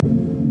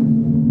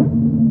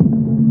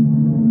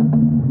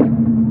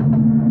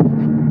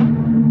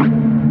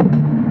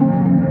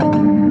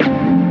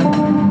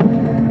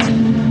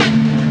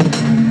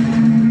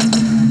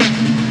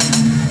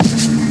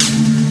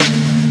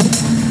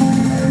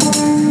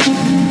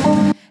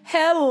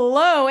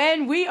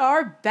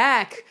are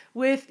back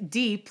with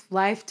Deep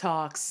Life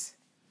Talks.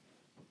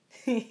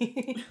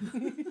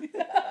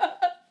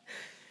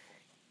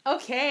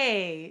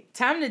 Okay,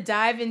 time to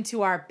dive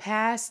into our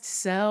past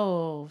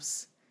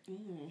selves.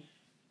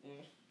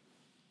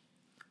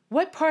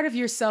 What part of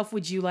yourself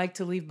would you like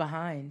to leave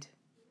behind?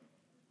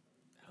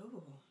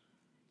 Oh.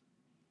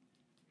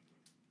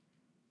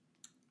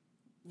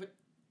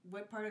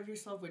 What part of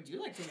yourself would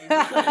you like to leave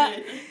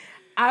behind?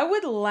 I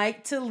would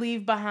like to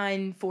leave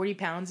behind 40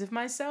 pounds of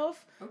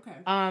myself. Okay.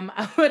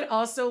 I would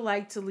also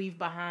like to leave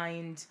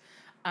behind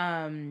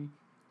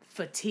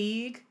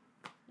fatigue.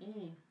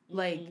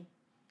 Like,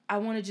 I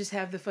want to just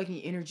have the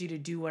fucking energy to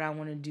do what I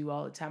want to do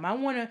all the time. I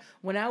want to,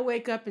 when I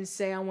wake up and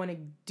say I want to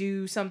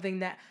do something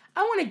that,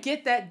 I want to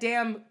get that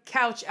damn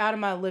couch out of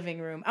my living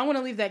room. I want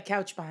to leave that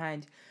couch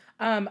behind.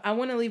 I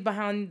want to leave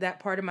behind that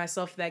part of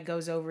myself that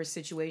goes over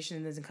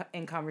situations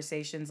and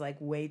conversations like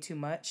way too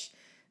much,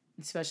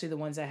 especially the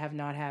ones that have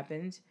not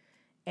happened.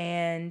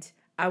 And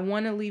I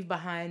want to leave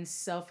behind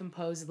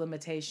self-imposed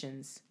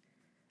limitations.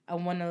 I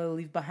want to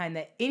leave behind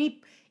that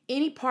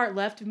any part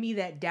left of me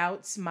that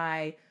doubts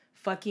my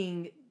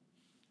fucking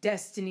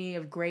destiny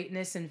of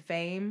greatness and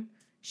fame,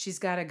 she's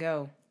got to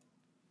go.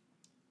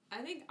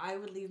 I think I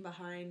would leave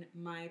behind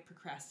my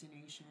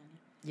procrastination.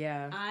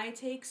 Yeah. I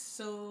take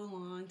so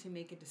long to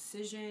make a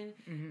decision.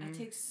 Mm-hmm. I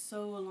take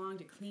so long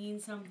to clean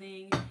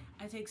something.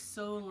 I take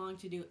so long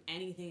to do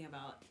anything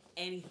about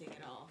anything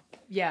at all.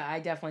 Yeah, I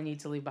definitely need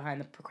to leave behind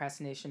the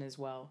procrastination as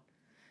well.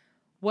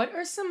 What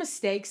are some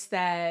mistakes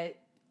that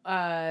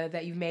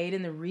you've made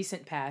in the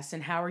recent past,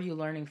 and how are you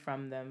learning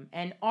from them?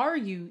 And are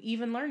you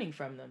even learning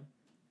from them?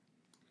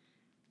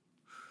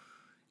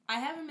 I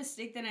have a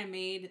mistake that I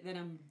made that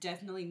I'm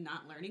definitely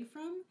not learning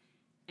from,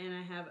 and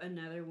I have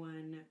another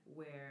one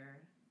where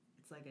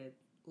it's like a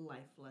life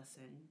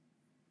lesson.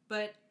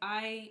 But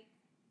I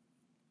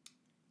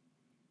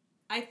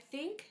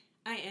think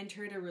I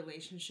entered a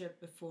relationship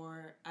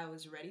before I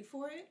was ready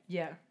for it.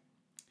 Yeah.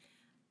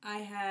 I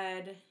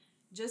had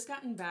just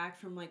gotten back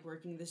from like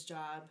working this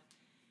job,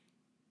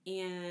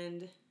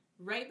 and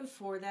right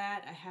before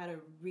that I had a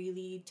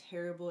really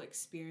terrible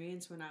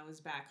experience when I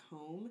was back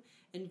home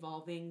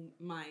involving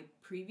my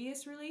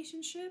previous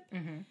relationship.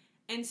 Mm-hmm.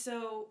 And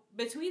so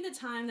between the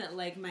time that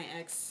like my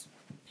ex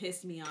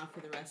pissed me off for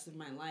the rest of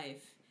my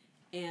life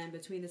and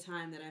between the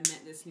time that I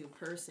met this new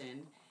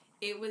person,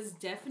 it was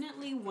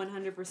definitely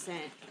 100%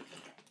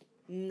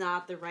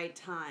 not the right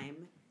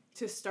time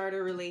to start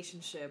a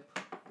relationship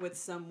with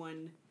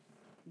someone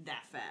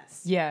that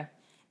fast. Yeah.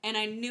 And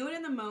I knew it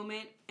in the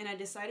moment, and I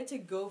decided to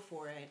go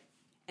for it.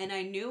 And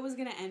I knew it was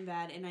going to end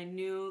bad, and I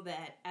knew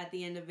that at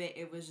the end of it,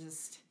 it was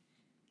just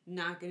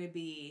not going to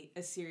be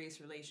a serious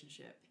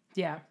relationship.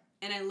 Yeah.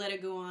 And I let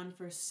it go on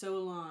for so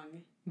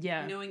long.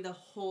 Yeah. Knowing the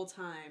whole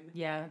time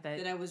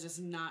that I was just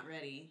not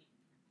ready.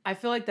 I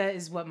feel like that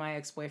is what my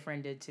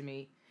ex-boyfriend did to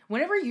me.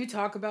 Whenever you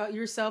talk about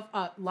yourself,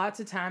 lots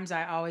of times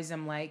I always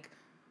am like,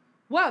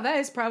 wow, that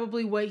is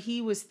probably what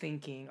he was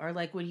thinking, or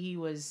like what he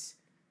was.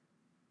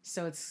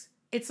 So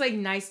it's like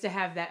nice to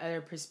have that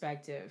other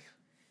perspective.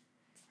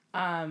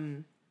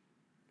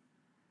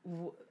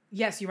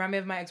 Yes, you remind me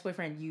of my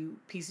ex-boyfriend, you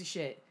piece of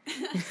shit.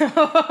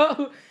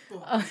 Well,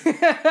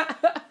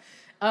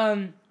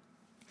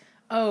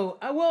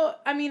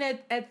 I mean,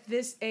 at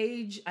this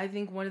age, I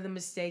think one of the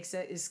mistakes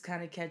that is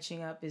kind of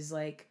catching up is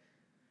like,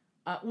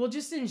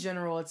 just in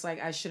general, it's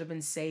like I should have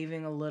been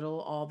saving a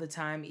little all the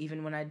time,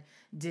 even when I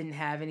didn't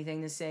have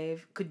anything to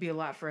save. Could be a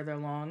lot further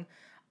along.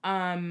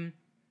 I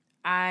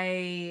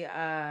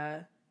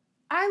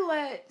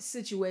let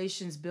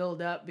situations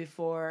build up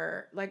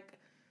before, like,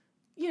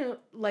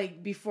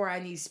 before I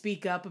need to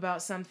speak up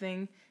about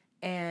something,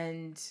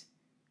 and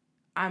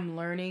I'm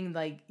learning,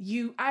 like,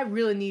 I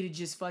really need to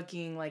just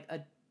fucking, like,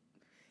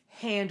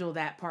 handle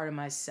that part of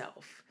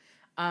myself.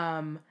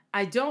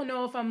 I don't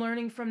know if I'm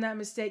learning from that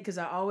mistake, because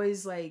I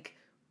always, like,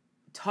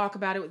 talk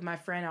about it with my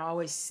friend. I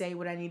always say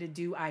what I need to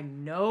do. I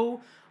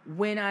know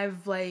when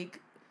I've, like,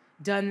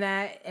 done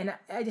that, and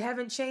I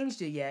haven't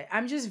changed it yet.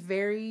 I'm just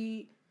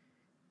very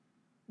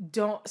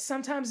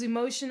sometimes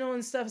emotional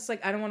and stuff. It's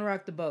like I don't want to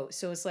rock the boat,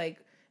 so it's like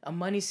a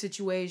money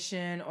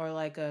situation or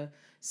like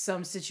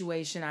some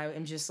situation. I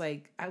am just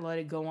like, I let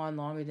it go on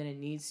longer than it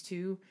needs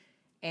to,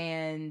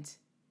 and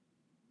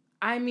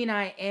I mean,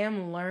 I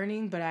am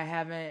learning, but I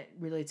haven't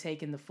really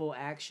taken the full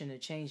action to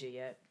change it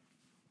yet.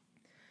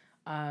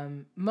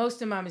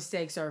 Most of my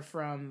mistakes are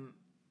from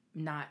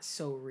not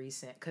so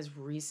recent, because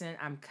recent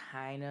I've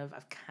kind of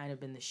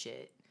been the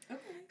shit.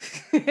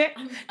 Okay.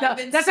 No,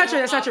 that's not true.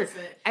 That's not true.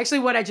 Actually,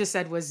 what I just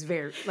said was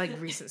very like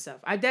recent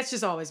stuff. That's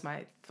just always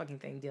my fucking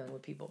thing dealing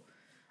with people.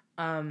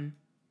 Why?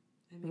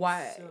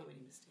 So many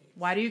mistakes.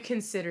 Why do you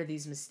consider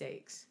these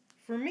mistakes?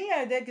 For me,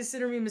 they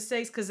consider me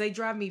mistakes because they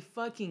drive me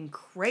fucking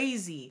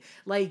crazy.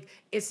 Like,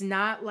 it's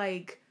not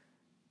like,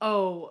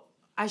 oh,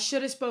 I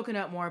should have spoken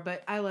up more,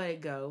 but I let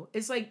it go.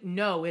 It's like,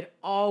 no,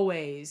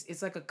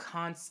 it's like a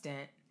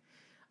constant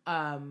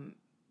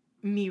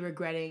me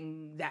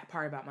regretting that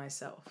part about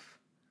myself.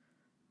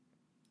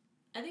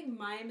 I think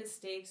my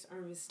mistakes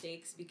are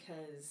mistakes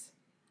because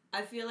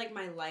I feel like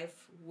my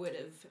life would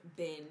have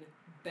been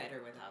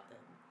better without them.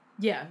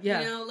 Yeah,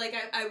 yeah. You know, like,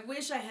 I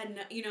wish I had,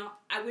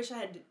 I wish I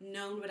had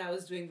known what I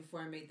was doing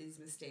before I made these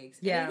mistakes.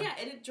 Yeah.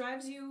 And it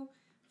drives you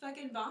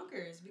fucking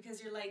bonkers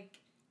because you're like,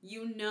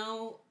 you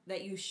know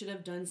that you should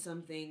have done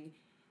something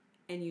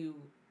and you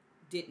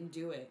didn't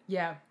do it.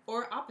 Yeah.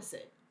 Or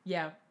opposite.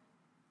 Yeah.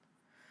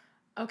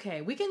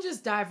 Okay, we can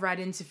just dive right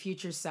into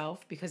Future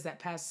Self because that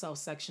past self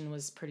section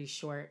was pretty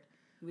short.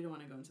 We don't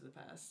want to go into the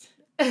past.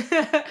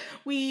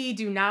 We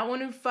do not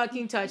want to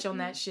fucking touch on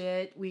that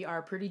shit. We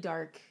are pretty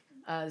dark.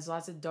 There's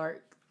lots of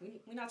dark.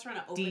 We're not trying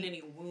to open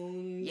any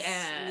wounds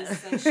in this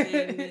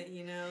session,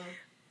 you know.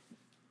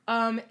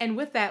 And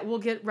with that, we'll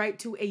get right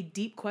to a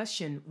deep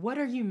question. What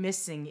are you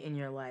missing in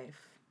your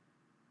life?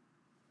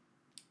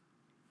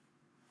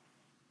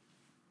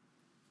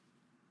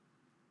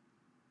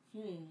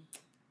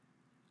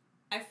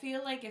 I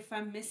feel like if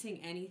I'm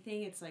missing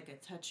anything, it's like a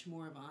touch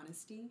more of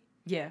honesty.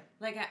 Yeah.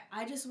 Like,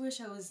 I just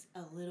wish I was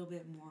a little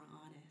bit more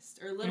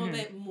honest or a little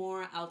bit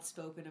more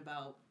outspoken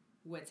about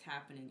what's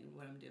happening and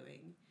what I'm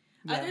doing.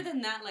 Yeah. Other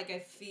than that, like, I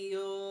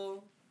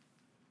feel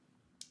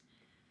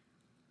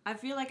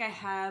like I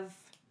have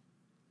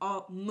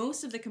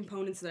most of the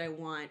components that I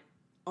want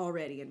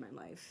already in my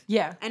life.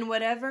 Yeah. And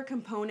whatever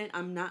component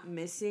I'm not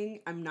missing,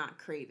 I'm not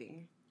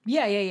craving.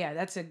 Yeah.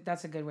 That's a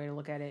good way to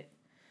look at it.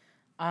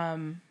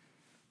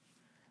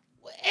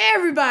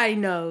 Everybody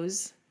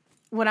knows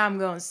what I'm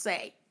going to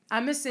say.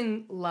 I'm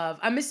missing love.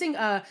 I'm missing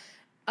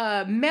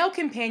male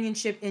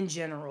companionship in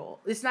general.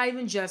 It's not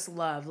even just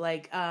love.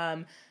 Like,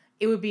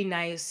 it would be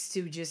nice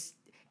to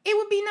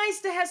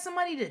have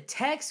somebody to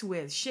text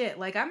with. Shit.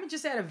 Like, I'm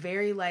just at a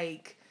very,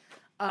 like,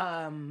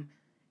 and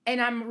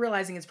I'm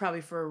realizing it's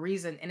probably for a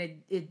reason, and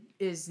it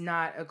is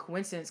not a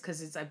coincidence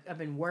because I've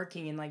been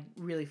working and, like,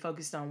 really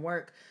focused on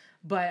work.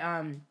 But,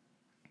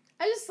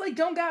 I just, like,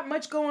 don't got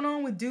much going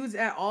on with dudes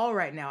at all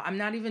right now. I'm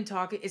not even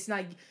talking. It's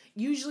not...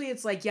 Usually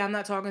it's like, yeah, I'm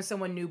not talking to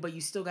someone new, but you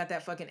still got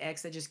that fucking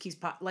ex that just keeps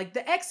like,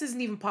 the ex isn't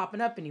even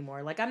popping up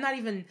anymore. Like, I'm not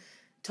even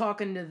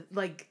talking to,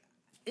 like...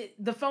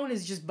 the phone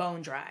is just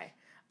bone dry.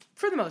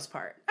 For the most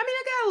part. I mean,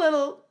 I got a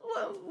little...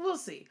 Well, we'll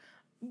see.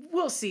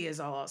 We'll see is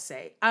all I'll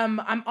say.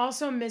 I'm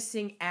also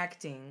missing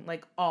acting,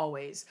 like,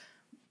 always.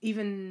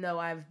 Even though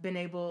I've been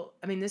able...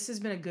 I mean, this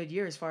has been a good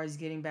year as far as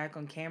getting back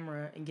on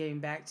camera and getting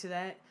back to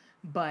that.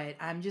 But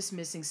I'm just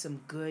missing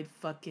some good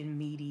fucking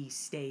meaty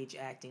stage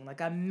acting.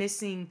 Like, I'm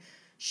missing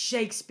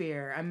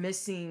Shakespeare.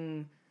 Because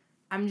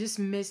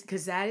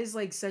that is,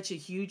 like, such a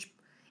huge...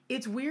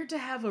 It's weird to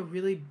have a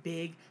really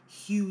big,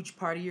 huge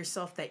part of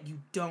yourself that you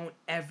don't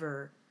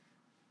ever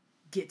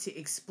get to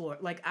explore.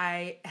 Like,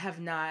 I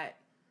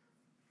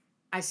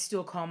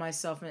still call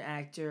myself an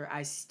actor.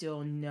 I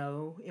still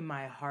know in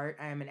my heart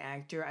I am an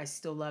actor. I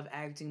still love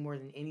acting more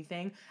than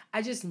anything.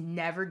 I just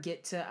never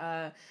get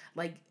to,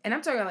 and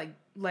I'm talking about,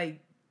 like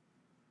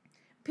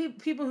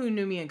people who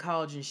knew me in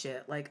college and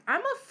shit. Like,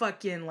 I'm a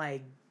fucking,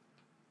 like,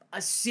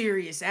 a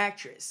serious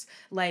actress.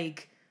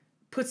 Like,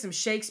 put some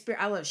Shakespeare.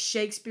 I love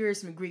Shakespeare,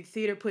 some Greek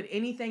theater. Put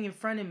anything in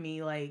front of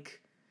me, like,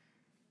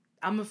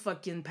 I'm a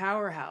fucking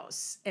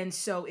powerhouse. And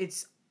so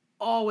it's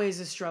always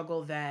a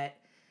struggle that...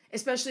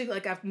 Especially,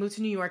 like, I've moved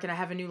to New York and I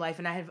have a new life,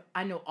 and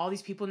I know all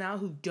these people now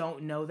who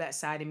don't know that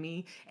side of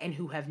me and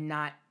who have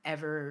not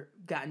ever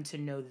gotten to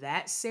know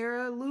that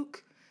Sara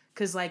Luke.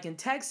 Because, like, in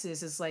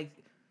Texas, it's like,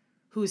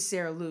 who's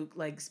Sara Luke?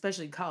 Like,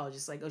 especially college,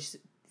 it's like, oh, she's a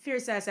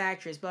fierce-ass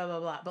actress, blah, blah,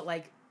 blah. But,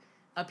 like,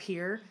 up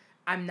here,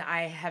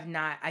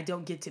 I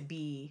don't get to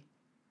be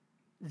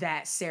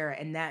that Sara,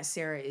 and that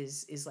Sara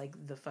is like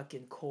the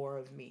fucking core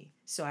of me.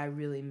 So I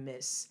really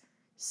miss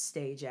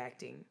stage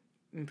acting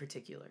in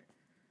particular.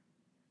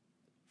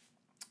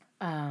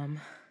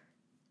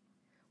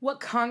 What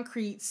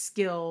concrete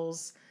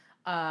skills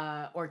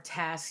or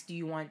tasks do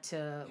you want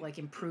to, like,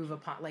 improve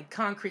upon? Like,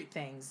 concrete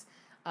things,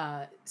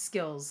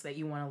 skills that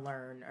you want to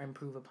learn or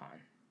improve upon?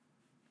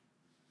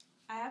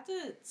 I have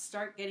to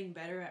start getting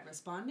better at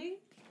responding.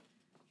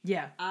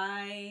 Yeah.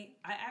 I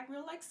act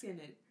real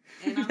light-skinned.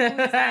 And I'm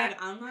always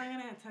like, I'm not going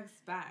to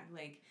text back.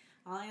 Like,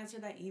 I'll answer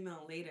that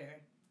email later.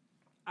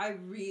 I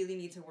really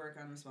need to work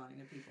on responding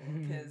to people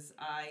because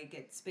I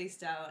get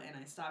spaced out and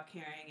I stop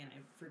caring and I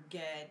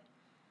forget.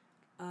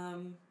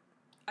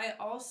 I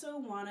also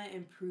want to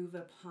improve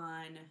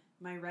upon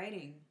my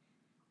writing.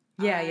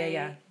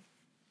 Yeah.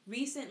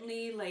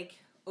 Recently, like,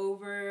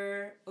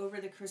 over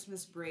the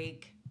Christmas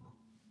break,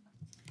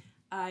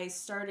 I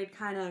started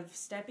kind of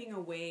stepping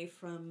away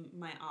from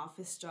my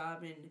office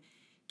job and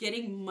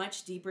getting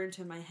much deeper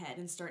into my head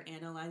and start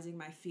analyzing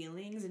my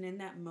feelings. And in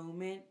that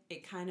moment,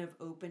 it kind of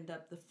opened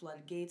up the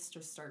floodgates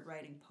to start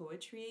writing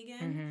poetry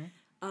again.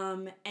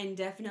 And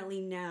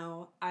definitely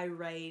now I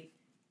write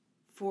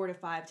 4 to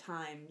 5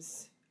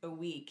 times a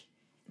week.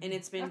 And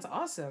it's been... That's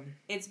awesome.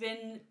 It's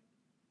been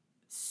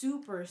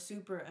super,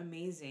 super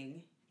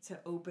amazing to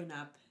open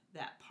up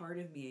that part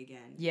of me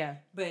again. Yeah.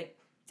 But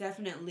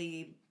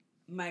definitely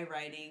my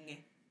writing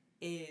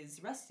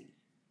is rusty.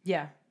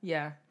 Yeah.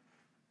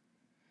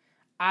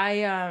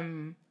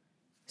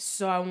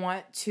 So I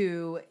want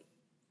to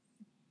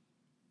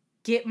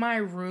get my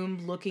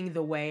room looking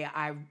the way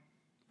I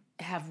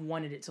have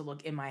wanted it to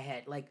look in my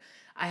head. Like,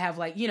 I have,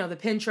 like, you know, the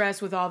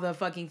Pinterest with all the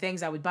fucking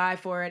things I would buy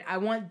for it. I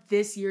want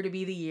this year to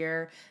be the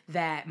year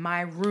that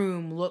my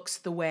room looks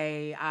the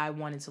way I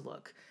want it to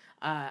look.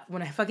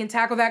 When I fucking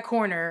tackle that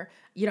corner,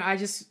 you know, I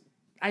just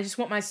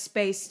want my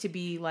space to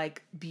be,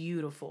 like,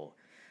 beautiful.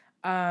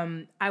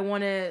 I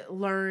want to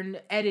learn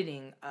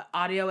editing,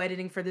 audio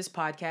editing for this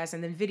podcast,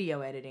 and then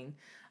video editing.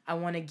 I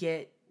want to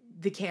get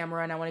the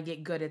camera, and I want to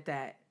get good at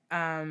that.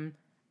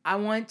 I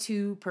want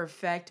to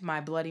perfect my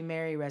Bloody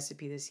Mary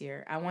recipe this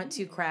year. I want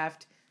to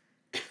craft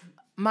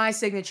my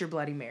signature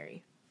Bloody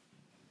Mary.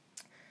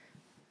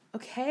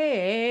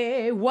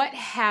 Okay, what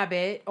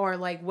habit or,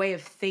 like, way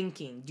of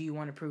thinking do you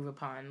want to prove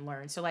upon,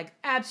 learn? So, like,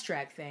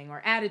 abstract thing or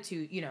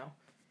attitude, you know.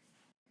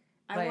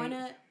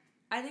 I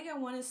think I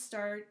want to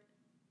start,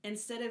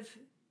 instead of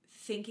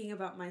thinking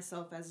about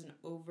myself as an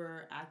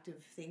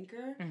overactive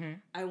thinker,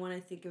 I want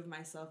to think of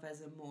myself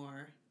as a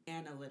more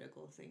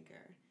analytical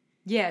thinker.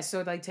 Yeah,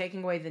 so, like,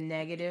 taking away the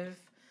negative.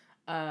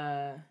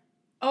 Oh,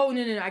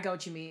 no, I got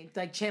what you mean.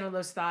 Like, channel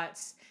those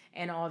thoughts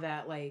and all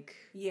that, like...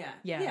 Yeah.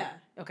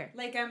 Okay.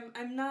 Like,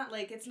 I'm not,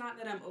 like, it's not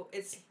that I'm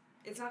overthinking,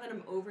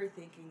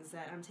 it's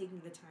that I'm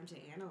taking the time to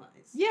analyze.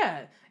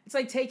 Yeah. It's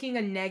like taking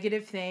a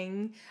negative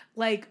thing,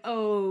 like,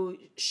 oh,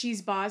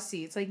 she's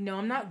bossy. It's like, no,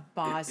 I'm not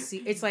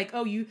bossy. It's like,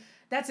 oh,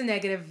 that's a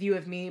negative view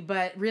of me,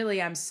 but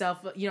really I'm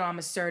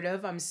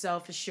assertive, I'm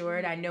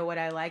self-assured, I know what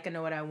I like, I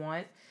know what I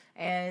want,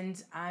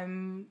 and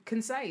I'm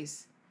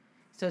concise.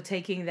 So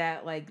taking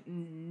that, like,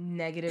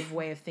 negative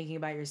way of thinking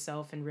about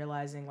yourself and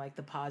realizing, like,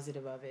 the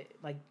positive of it,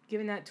 like,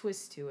 giving that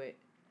twist to it.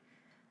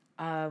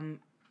 Mine's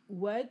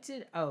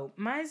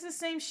the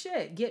same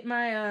shit. Get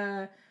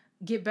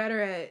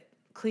better at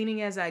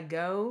cleaning as I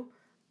go.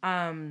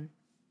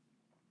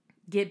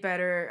 Get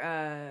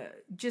better,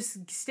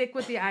 just stick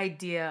with the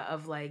idea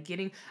of, like,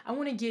 I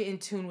want to get in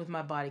tune with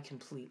my body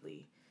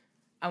completely.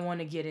 I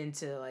want to get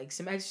into, like,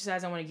 some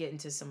exercise. I want to get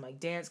into some, like,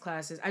 dance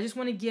classes. I just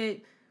want to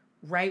get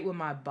right with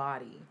my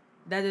body.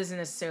 That doesn't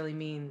necessarily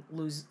mean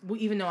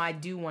even though I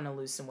do want to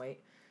lose some weight,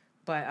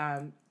 but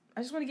I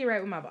just want to get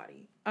right with my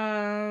body.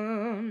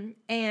 I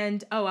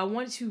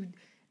want to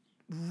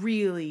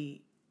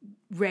really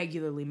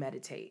regularly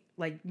meditate.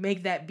 Like,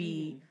 make that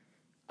be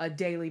a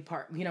daily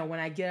part. You know, when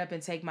I get up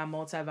and take my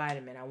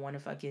multivitamin, I want to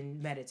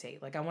fucking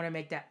meditate. Like, I want to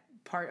make that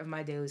part of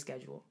my daily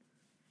schedule.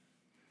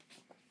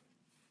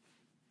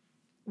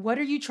 What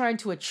are you trying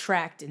to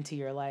attract into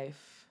your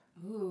life?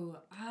 Ooh,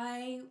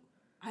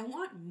 I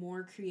want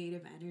more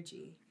creative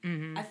energy.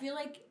 I feel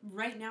like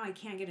right now I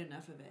can't get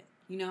enough of it.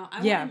 You know,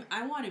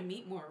 I want to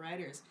meet more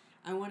writers.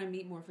 I want to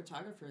meet more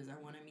photographers. I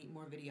want to meet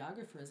more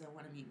videographers. I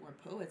want to meet more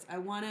poets. I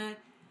want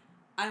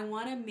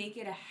to make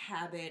it a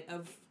habit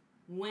of,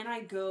 when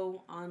I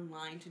go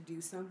online to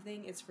do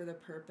something, it's for the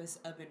purpose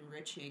of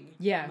enriching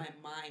my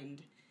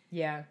mind.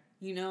 Yeah.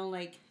 You know,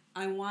 like,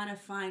 I want to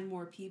find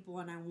more people,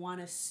 and I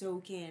want to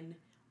soak in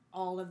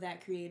all of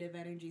that creative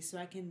energy so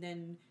I can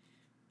then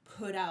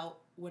put out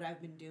what I've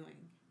been doing.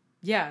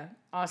 Yeah,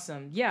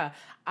 awesome. Yeah,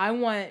 I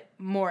want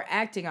more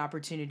acting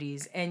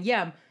opportunities, and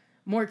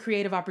more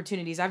creative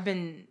opportunities. I've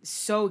been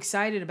so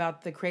excited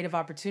about the creative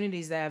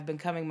opportunities that have been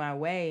coming my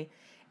way,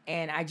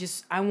 and I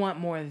want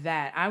more of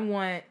that.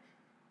 I'm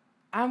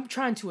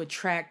trying to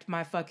attract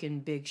my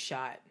fucking big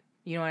shot.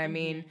 You know what I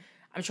mean?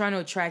 I'm trying to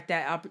attract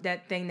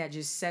that thing that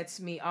just sets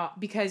me off,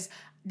 because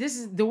this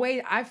is the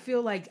way I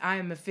feel like I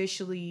am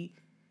officially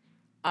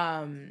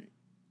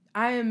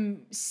I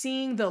am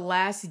seeing the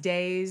last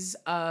days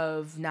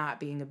of not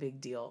being a big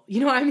deal.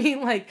 You know what I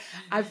mean? Like,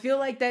 I feel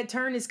like that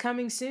turn is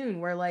coming soon,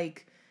 where,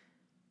 like,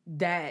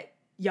 that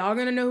y'all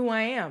gonna know who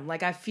I am.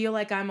 Like, I feel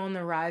like I'm on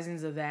the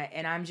risings of that,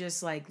 and I'm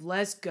just like,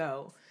 let's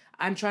go.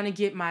 I'm trying to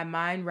get my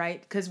mind right,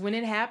 because when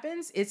it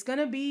happens,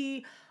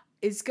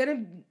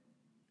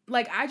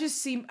 like, I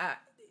just see,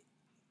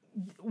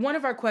 one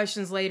of our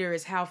questions later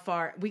is how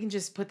far, we can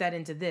just put that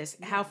into this.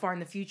 Yeah. How far in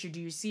the future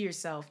do you see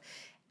yourself?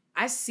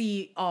 I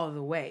see all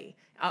the way.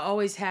 I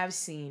always have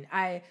seen.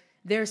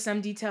 There are some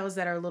details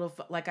that are a little,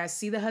 like, I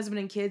see the husband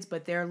and kids,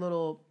 but they're a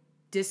little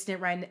distant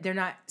right now. They're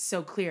not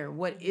so clear.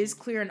 What is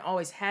clear and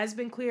always has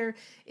been clear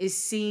is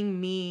seeing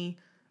me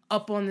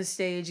up on the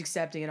stage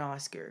accepting an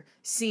Oscar.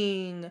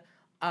 Seeing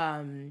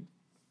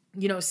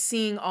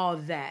all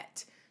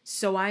that.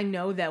 So I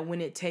know that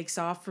when it takes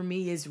off for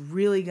me, it's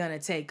really going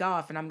to take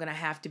off, and I'm going to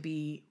have to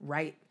be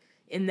right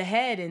in the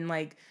head, and,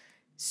 like,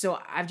 so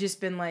I've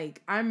just been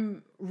like,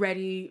 I'm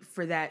ready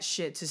for that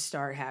shit to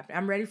start happening.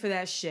 I'm ready for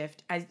that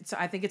shift. So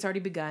I think it's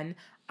already begun.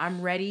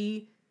 I'm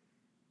ready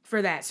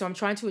for that. So I'm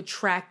trying to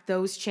attract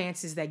those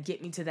chances that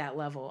get me to that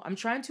level. I'm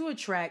trying to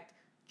attract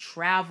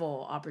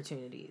travel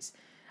opportunities.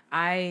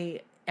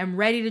 I am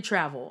ready to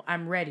travel.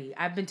 I'm ready.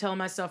 I've been telling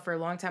myself for a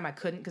long time I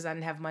couldn't because I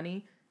didn't have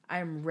money. I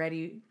am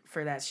ready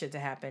for that shit to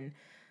happen.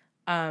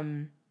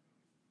 Well,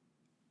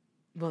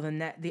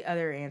 then the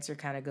other answer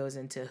kind of goes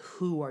into,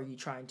 who are you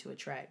trying to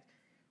attract?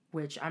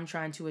 Which I'm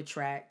trying to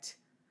attract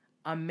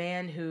a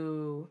man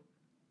who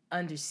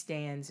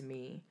understands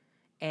me,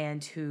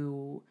 and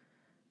who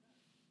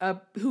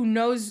who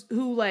knows,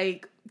 who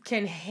like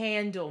can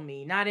handle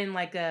me, not in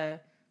like a,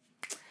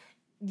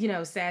 you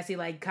know, sassy,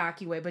 like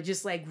cocky way, but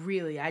just like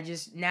really, I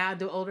just, now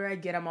the older I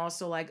get, I'm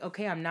also like,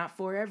 okay, I'm not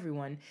for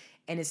everyone.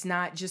 And it's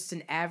not just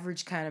an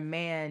average kind of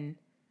man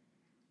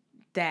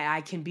that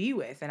I can be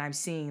with. And I'm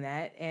seeing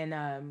that.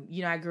 And,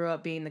 you know, I grew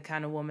up being the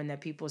kind of woman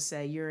that people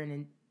say you're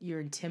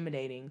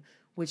intimidating,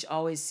 which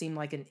always seemed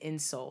like an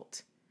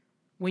insult.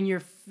 When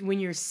you're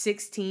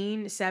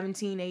 16,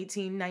 17,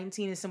 18,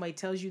 19, and somebody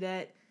tells you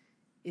that,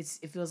 it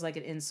feels like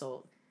an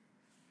insult.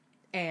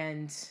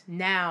 And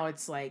now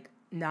it's like,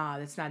 nah,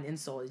 that's not an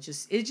insult.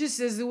 It just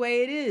is the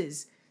way it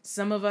is.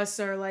 Some of us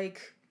are a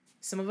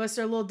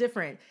little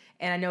different.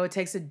 And I know it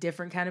takes a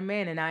different kind of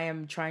man, and I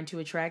am trying to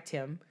attract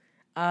him.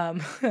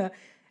 I'm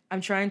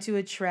trying to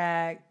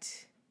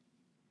attract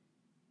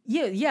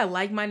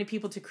like-minded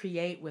people to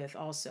create with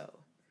also.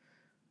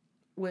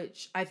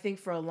 Which I think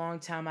for a long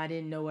time I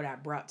didn't know what I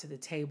brought to the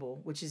table,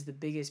 which is the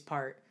biggest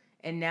part.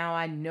 And now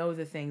I know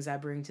the things I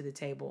bring to the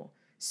table.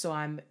 So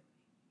I'm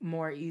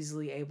more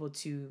easily able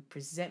to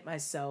present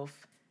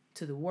myself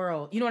to the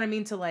world. You know what I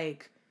mean? To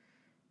like,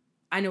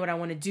 I know what I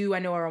want to do. I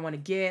know where I want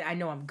to get. I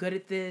know I'm good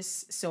at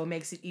this. So it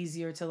makes it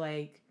easier to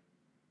like,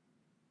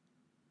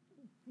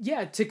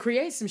 to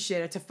create some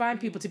shit, or to find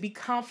people, to be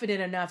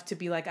confident enough to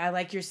be like, I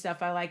like your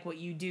stuff. I like what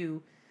you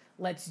do.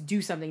 Let's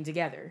do something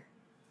together.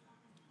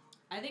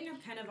 I think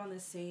I'm kind of on the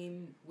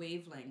same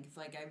wavelength.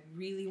 Like, I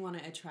really want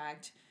to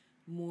attract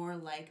more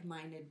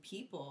like-minded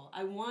people.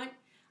 I want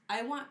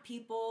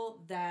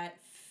people that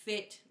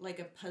fit like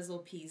a puzzle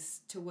piece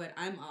to what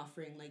I'm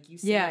offering, like you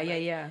said.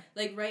 Yeah.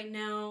 Like right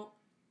now,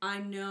 I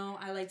know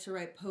I like to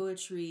write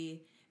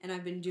poetry, and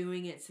I've been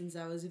doing it since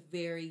I was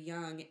very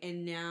young.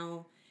 And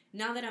now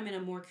that I'm in a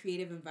more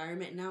creative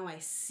environment, now I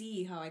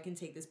see how I can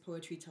take this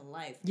poetry to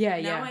life.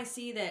 Now I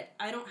see that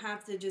I don't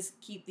have to just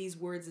keep these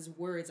words as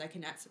words. I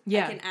can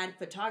add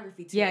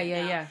photography to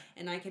it now.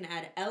 And I can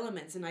add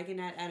elements, and I can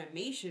add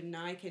animation.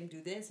 Now I can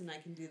do this, and I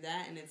can do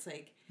that. And it's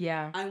like,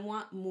 I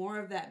want more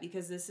of that,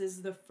 because this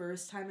is the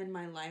first time in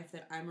my life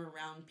that I'm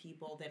around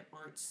people that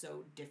aren't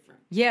so different.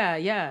 Yeah,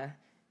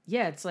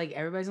 it's like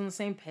everybody's on the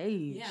same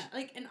page. Yeah,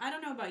 like, and I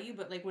don't know about you,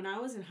 but like when I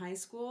was in high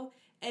school,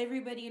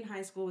 everybody in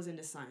high school was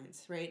into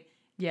science, right?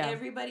 Yeah.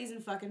 Everybody's in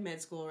fucking med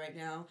school right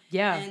now.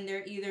 Yeah. And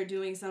they're either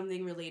doing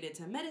something related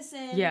to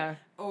medicine. Yeah.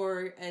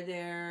 Or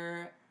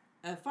they're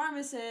a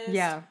pharmacist.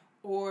 Yeah.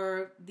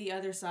 Or the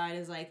other side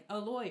is like a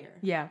lawyer.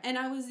 Yeah. And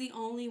I was the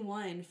only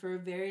one for a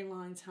very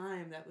long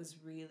time that was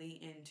really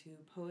into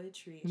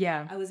poetry.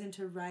 Yeah. I was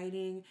into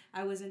writing.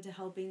 I was into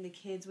helping the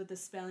kids with the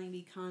spelling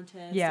bee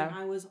contest. Yeah. And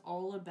I was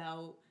all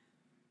about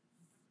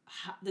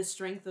the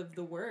strength of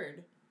the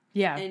word.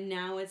 Yeah. And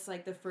now it's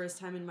like the first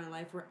time in my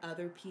life where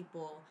other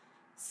people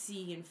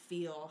see and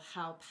feel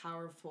how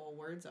powerful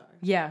words are.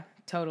 Yeah,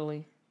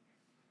 totally.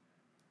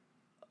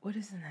 What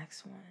is the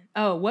next one?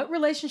 Oh, what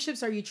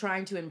relationships are you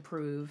trying to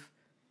improve,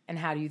 and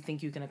how do you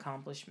think you can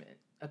accomplish it?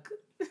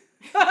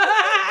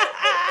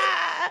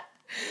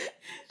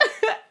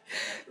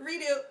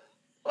 Redo.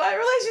 What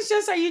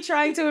relationships are you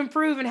trying to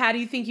improve, and how do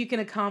you think you can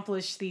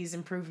accomplish these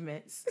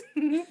improvements?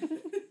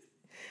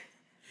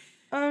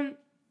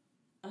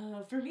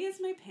 For me, it's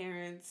my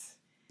parents.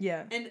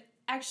 Yeah. And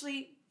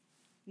actually,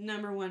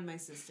 number one, my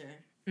sister.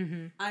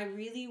 Mm-hmm. I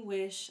really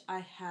wish I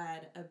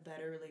had a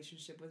better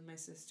relationship with my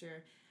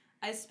sister.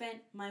 I spent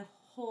my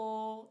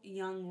whole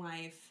young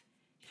life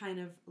kind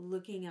of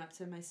looking up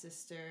to my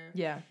sister.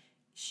 Yeah.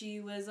 She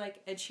was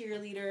like a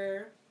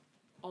cheerleader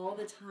all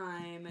the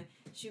time.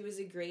 She was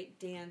a great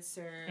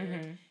dancer.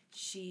 Mm-hmm.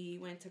 She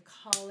went to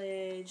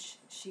college.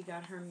 She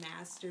got her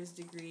master's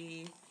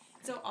degree.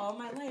 So all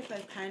my life,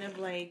 I've kind of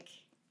like,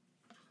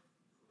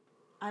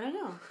 I don't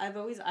know. I've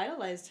always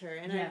idolized her.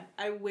 And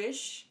I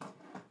wish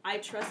I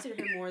trusted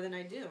her more than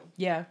I do.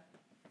 Yeah.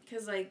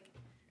 Because, like,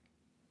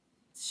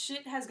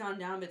 shit has gone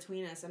down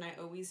between us, and I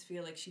always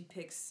feel like she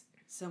picks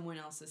someone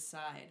else's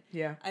side.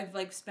 Yeah. I've,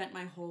 like, spent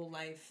my whole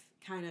life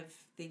kind of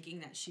thinking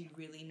that she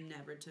really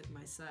never took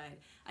my side.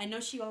 I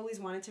know she always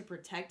wanted to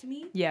protect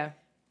me. Yeah.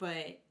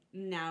 But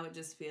now it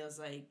just feels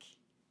like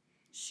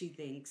she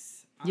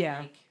thinks I'm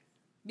like,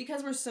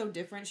 because we're so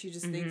different, she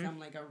just thinks I'm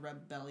like a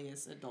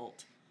rebellious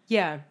adult.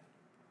 Yeah.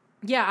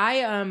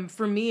 Yeah,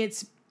 for me,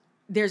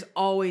 there's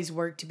always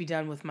work to be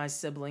done with my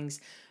siblings,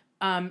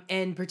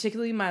 and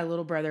particularly my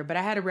little brother.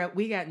 But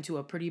we got into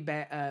a pretty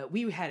bad,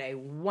 we had a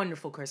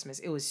wonderful Christmas.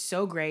 It was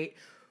so great.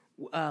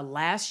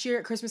 Last year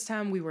at Christmas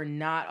time, we were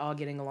not all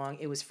getting along.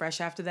 It was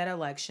fresh after that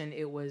election.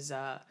 It was,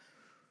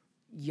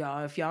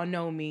 y'all, if y'all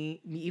know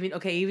me, even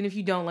if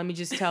you don't, let me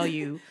just tell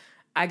you,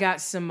 I got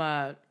some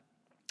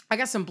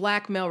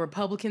black male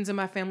Republicans in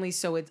my family,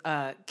 so it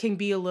can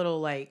be a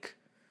little like,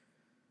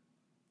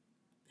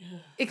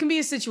 it can be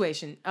a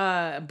situation.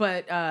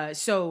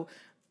 So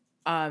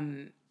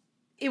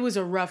it was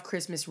a rough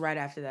Christmas right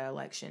after that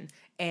election,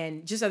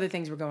 and just other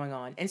things were going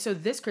on. And so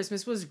this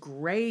Christmas was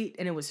great,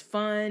 and it was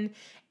fun.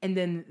 And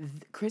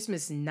then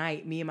Christmas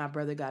night, me and my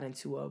brother got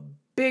into a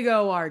big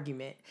old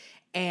argument.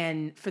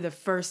 And for the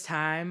first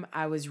time,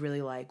 I was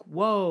really like,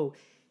 whoa,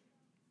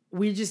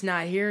 we're just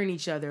not hearing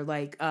each other.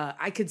 Like,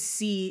 I could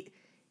see,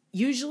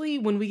 usually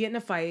when we get in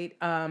a fight,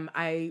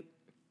 I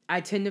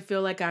tend to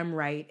feel like I'm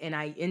right, and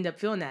I end up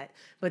feeling that.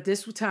 But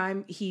this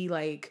time,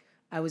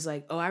 I was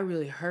like, oh, I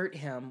really hurt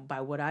him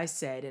by what I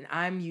said, and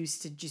I'm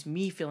used to just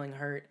me feeling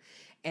hurt.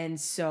 And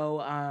so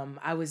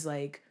I was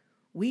like,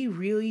 we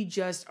really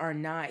just are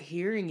not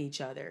hearing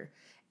each other.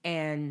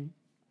 And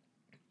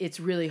it's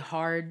really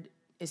hard.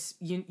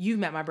 You've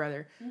met my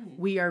brother. Mm-hmm.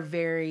 We are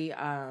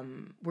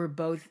we're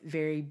both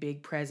very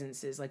big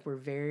presences. Like, we're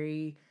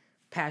very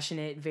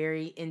passionate,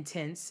 very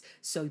intense.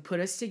 So put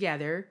us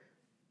together.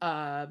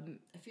 I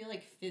feel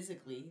like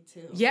physically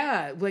too.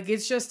 Yeah, like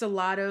it's just a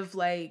lot of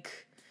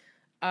like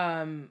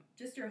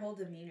just your whole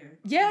demeanor.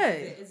 Yeah.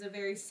 Is a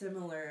very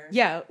similar.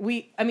 Yeah,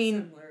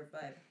 similar,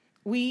 but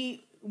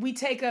we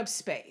take up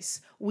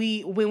space.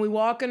 When we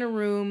walk in a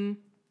room,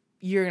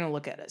 you're gonna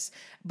look at us.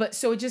 But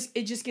so it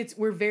just gets,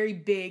 we're very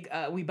big.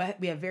 We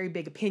have very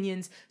big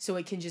opinions, so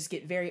it can just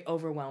get very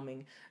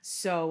overwhelming.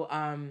 So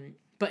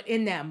but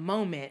in that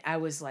moment, I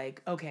was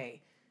like,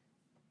 okay,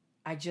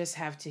 I just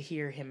have to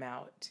hear him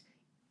out.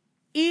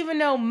 Even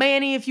though,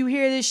 Manny, if you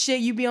hear this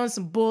shit, you be on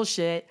some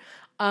bullshit.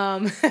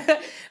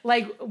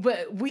 Like,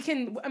 but we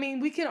can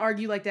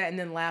argue like that and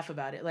then laugh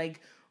about it.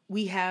 Like,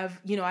 we have,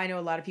 I know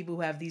a lot of people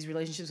who have these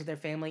relationships with their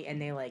family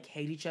and they like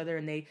hate each other,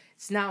 and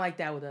it's not like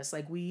that with us.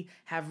 Like, we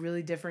have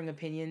really differing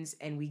opinions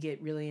and we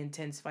get really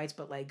intense fights,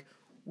 but like,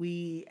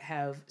 we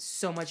have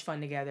so much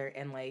fun together,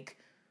 and like,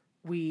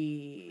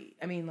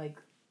 like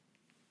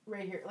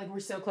right here, like we're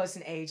so close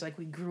in age, like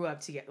we grew up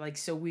together. Like,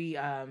 so we're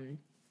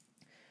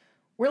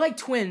like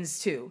twins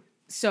too.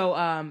 So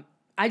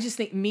I just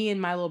think me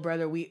and my little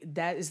brother,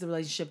 that is the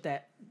relationship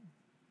that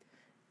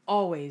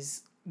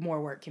always more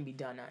work can be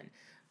done on.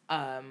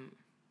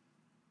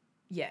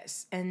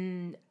 Yes.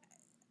 And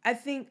I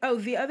think, I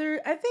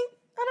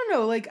don't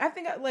know, like, I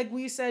think, like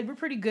we said, we're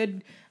pretty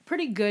good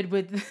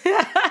with,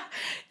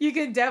 you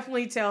can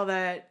definitely tell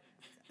that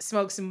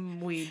smoke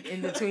some weed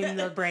in between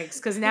the breaks.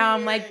 Cause now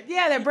I'm like,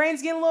 yeah, that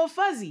brain's getting a little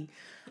fuzzy.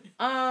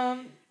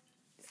 So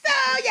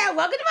yeah,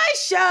 welcome to my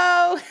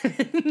show.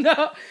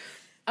 No,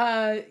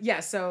 yeah.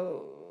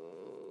 So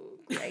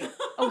great.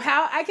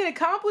 How I can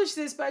accomplish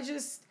this by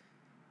just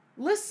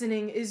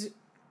listening is.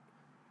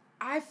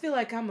 I feel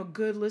like I'm a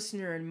good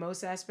listener in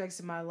most aspects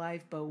of my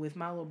life, but with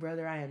my little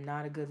brother, I am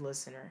not a good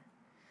listener,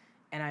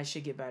 and I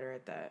should get better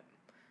at that.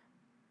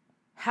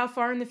 How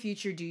far in the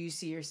future do you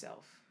see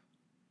yourself?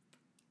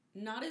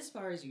 Not as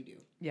far as you do.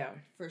 Yeah,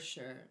 for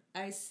sure.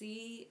 I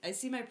see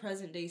my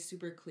present day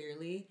super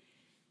clearly.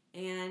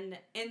 And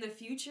in the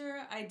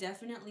future, I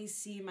definitely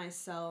see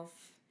myself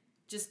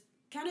just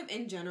kind of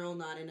in general,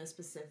 not in a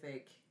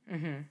specific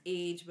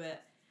age,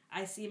 but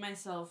I see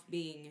myself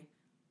being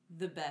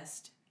the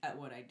best at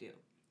what I do.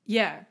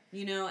 Yeah.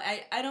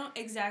 I don't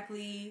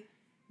exactly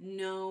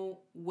know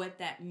what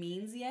that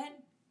means yet,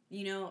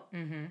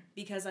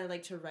 because I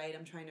like to write,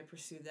 I'm trying to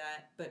pursue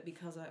that, but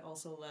because I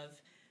also love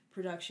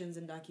productions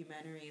and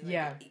documentary. Like,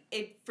 yeah.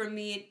 For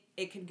me,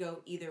 it could go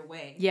either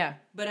way. Yeah.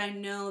 But I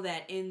know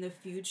that in the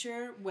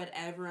future,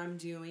 whatever I'm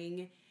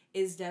doing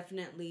is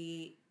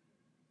definitely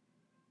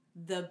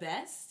the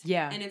best.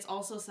 Yeah. And it's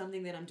also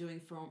something that I'm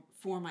doing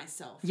for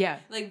myself. Yeah.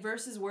 Like,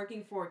 versus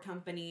working for a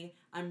company,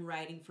 I'm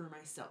writing for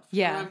myself.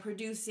 Yeah. Or I'm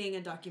producing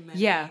a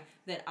documentary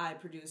that I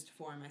produced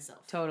for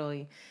myself.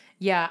 Totally.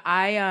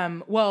 Yeah.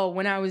 Well,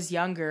 when I was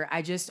younger,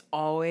 I just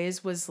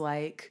always was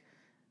like,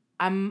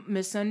 I'm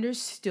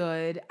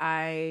misunderstood.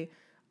 I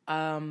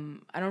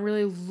don't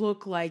really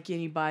look like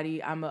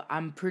anybody.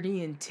 I'm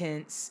pretty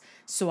intense.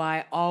 So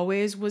I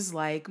always was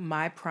like,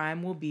 my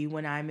prime will be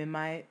when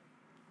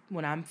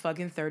I'm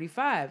fucking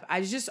 35.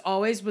 I just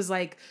always was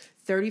like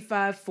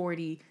 35,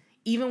 40.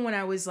 Even when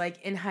I was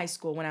like in high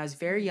school, when I was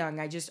very young,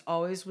 I just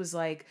always was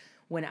like,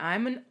 when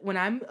I'm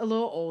a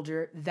little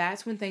older,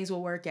 that's when things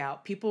will work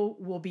out. People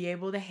will be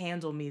able to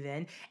handle me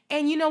then.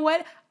 And you know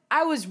what?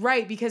 I was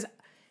right, because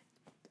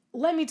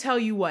let me tell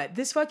you what,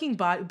 this fucking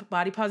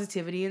body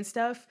positivity and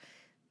stuff,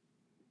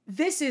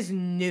 this is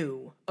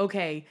new,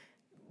 okay?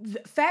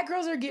 Fat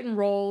girls are getting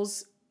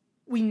roles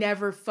we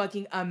never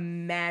fucking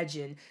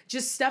imagined.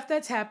 Just stuff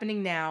that's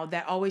happening now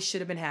that always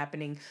should have been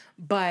happening.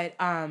 But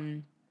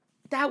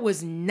that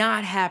was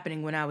not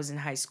happening when I was in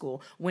high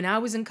school. When I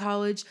was in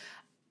college,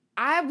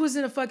 I was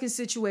in a fucking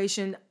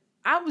situation.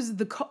 I was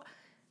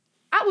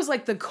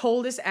like the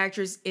coldest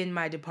actress in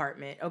my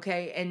department,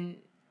 okay? And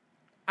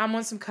I'm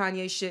on some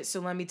Kanye shit, so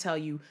let me tell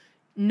you,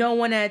 no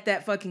one at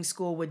that fucking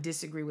school would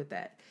disagree with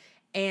that.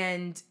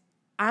 And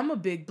I'm a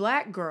big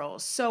black girl,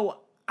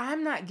 so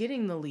I'm not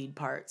getting the lead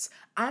parts.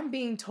 I'm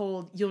being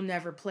told you'll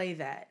never play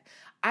that.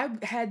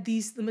 I've had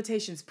these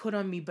limitations put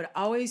on me, but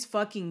I always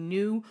fucking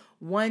knew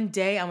one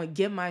day I'm gonna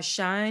get my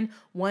shine.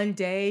 One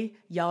day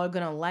y'all are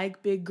gonna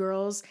like big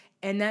girls,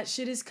 and that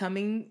shit is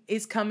coming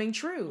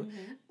true.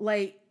 Mm-hmm.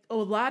 Like, a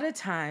lot of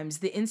times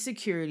the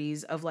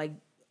insecurities of like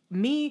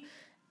me,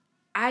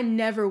 I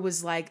never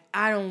was like,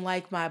 I don't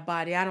like my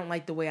body, I don't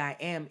like the way I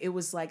am. It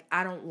was like,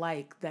 I don't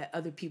like that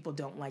other people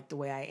don't like the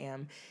way I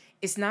am.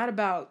 it's not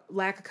about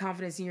lack of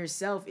confidence in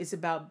yourself. It's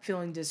about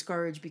feeling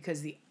discouraged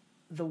because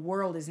the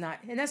world is not,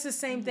 and that's the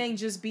same thing.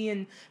 Just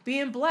being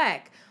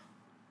black.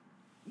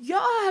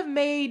 Y'all have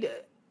made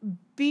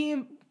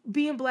being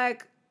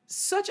black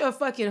such a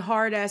fucking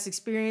hard ass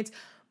experience,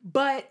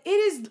 but it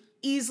is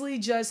easily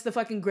just the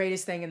fucking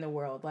greatest thing in the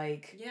world.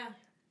 Like, yeah,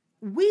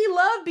 we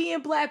love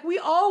being black. We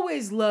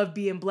always love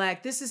being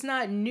black. This is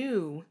not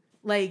new.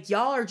 Like,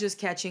 y'all are just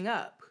catching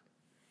up.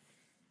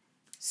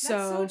 That's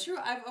so true.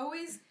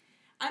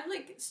 I'm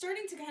like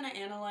starting to kind of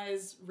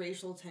analyze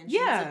racial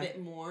tensions a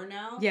bit more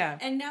now. Yeah.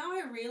 And now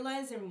I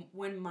realize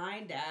when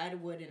my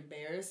dad would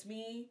embarrass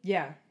me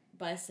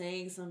by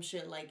saying some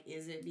shit like,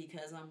 is it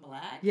because I'm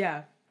black?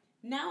 Yeah.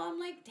 Now I'm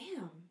like,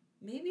 damn,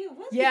 maybe it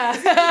was yeah.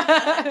 because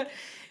I'm black.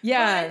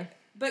 Yeah.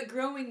 But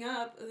growing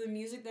up, the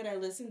music that I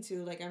listened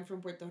to, like I'm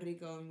from Puerto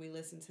Rico and we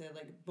listen to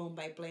like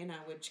Bomba y Plena,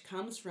 which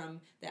comes from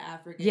the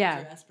African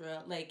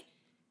diaspora. Like,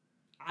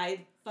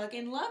 I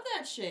fucking love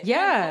that shit.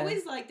 Yeah. I've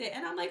always liked it.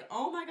 And I'm like,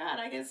 oh my God,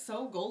 I get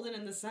so golden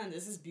in the sun.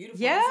 This is beautiful.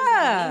 Yeah.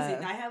 This is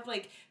amazing. I have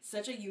like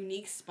such a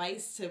unique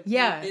spice to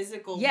my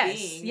physical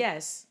being.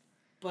 Yes.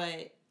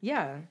 But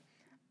yeah.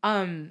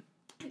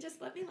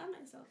 Just let me love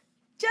myself.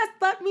 Just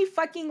let me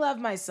fucking love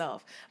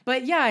myself.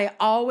 But yeah, I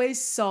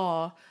always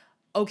saw,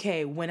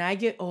 okay, when I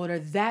get older,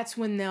 that's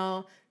when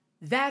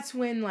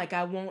like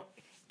I won't,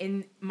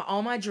 in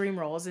all my dream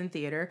roles in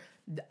theater,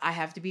 I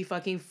have to be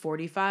fucking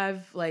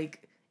 45,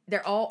 like,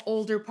 they're all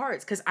older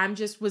parts because I'm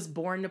just was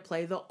born to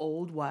play the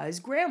old wise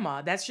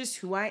grandma. That's just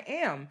who I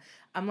am.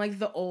 I'm like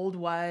the old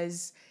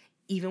wise,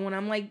 even when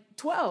I'm like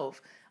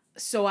 12.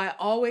 So I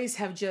always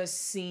have just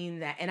seen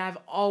that. And I've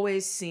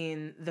always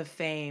seen the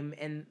fame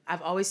and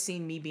I've always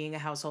seen me being a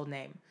household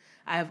name.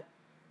 I've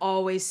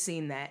always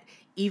seen that.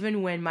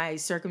 Even when my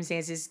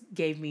circumstances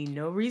gave me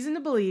no reason to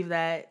believe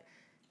that,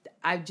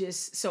 I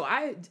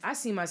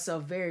see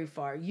myself very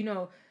far. You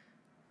know,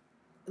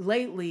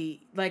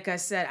 lately, like I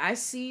said, I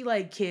see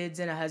like kids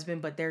and a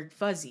husband, but they're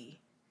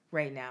fuzzy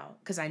right now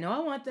because I know I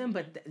want them,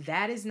 but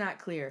that is not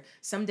clear.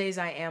 Some days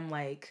I am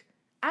like,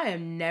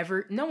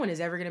 no one is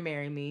ever going to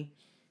marry me.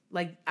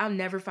 Like, I'll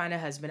never find a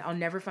husband. I'll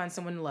never find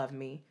someone to love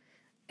me.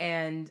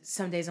 And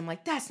some days I'm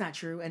like, that's not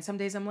true. And some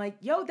days I'm like,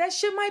 yo, that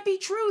shit might be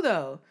true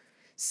though.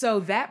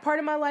 So that part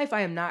of my life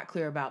I am not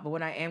clear about. But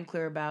what I am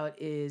clear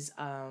about is,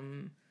 I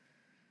don't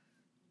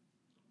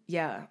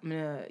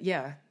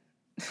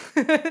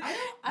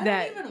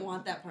even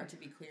want that part to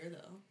be clear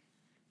though.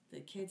 The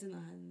kids and the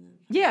husband.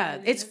 Yeah,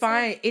 it's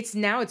fine.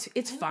 Like,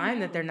 it's fine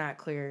that they're not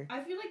clear.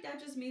 I feel like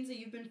that just means that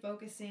you've been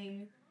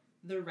focusing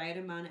the right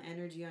amount of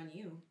energy on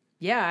you.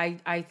 Yeah,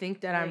 I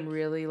think that I'm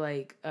really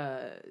like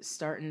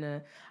starting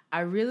to. I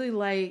really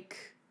like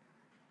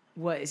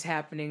what is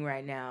happening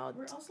right now.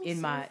 We're also in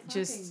so my fucking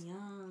just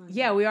young.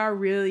 Yeah, we are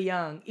really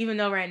young. Even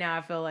though right now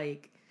I feel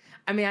like,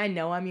 I mean, I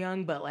know I'm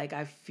young, but like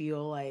I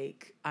feel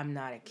like I'm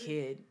not a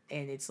kid,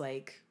 and it's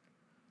like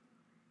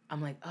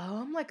I'm like,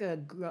 oh, I'm like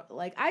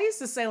like I used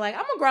to say like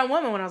I'm a grown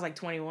woman when I was like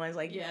 21. It's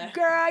like,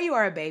 girl, you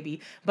are a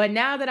baby. But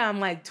now that I'm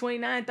like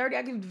 29, 30,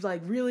 I can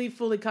like really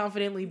fully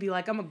confidently be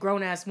like I'm a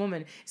grown ass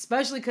woman,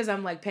 especially because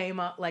I'm like paying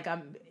my, like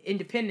I'm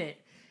independent.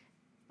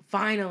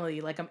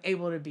 Finally, like I'm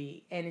able to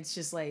be, and it's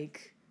just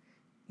like,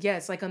 yeah,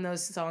 it's like on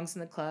those songs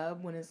in the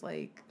club when it's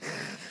like.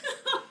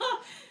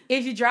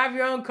 If you drive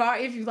your own car,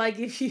 if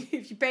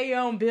you pay your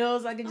own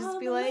bills, I can just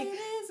be like,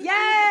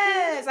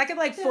 yes, I could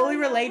like fully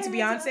relate to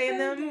Beyonce and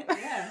them.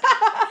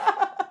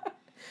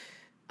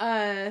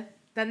 Yeah.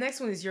 That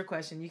next one is your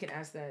question. You can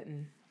ask that.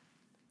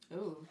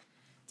 Oh,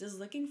 does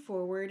looking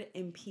forward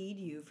impede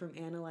you from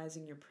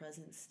analyzing your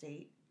present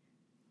state?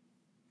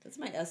 That's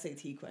my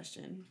SAT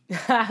question.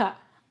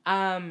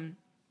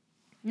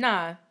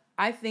 Nah,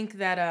 I think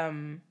that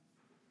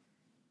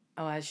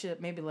Oh, I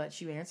should maybe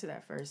let you answer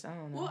that first. I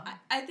don't know. Well,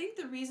 I think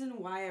the reason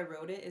why I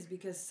wrote it is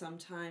because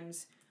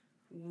sometimes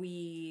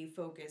we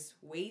focus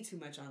way too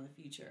much on the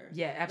future.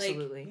 Yeah,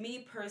 absolutely. Like,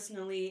 me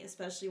personally,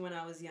 especially when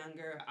I was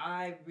younger,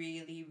 I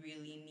really,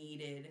 really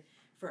needed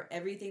for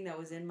everything that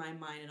was in my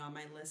mind and on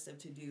my list of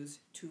to-dos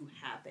to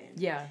happen.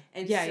 Yeah.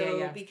 And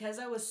because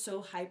I was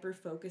so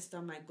hyper-focused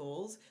on my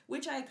goals,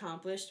 which I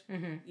accomplished,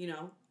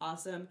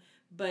 awesome,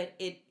 but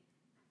it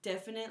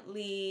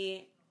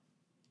definitely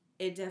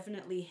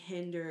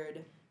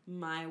hindered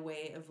my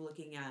way of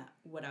looking at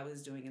what I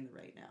was doing in the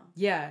right now.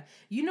 Yeah.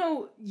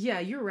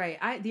 You're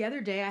right. The other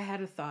day I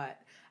had a thought.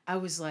 I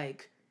was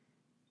like,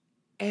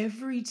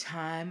 every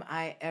time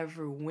I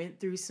ever went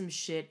through some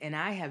shit, and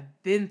I have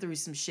been through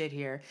some shit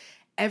here,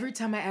 every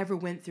time I ever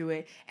went through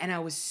it, and I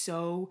was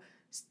so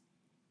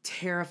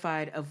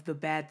terrified of the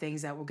bad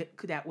things that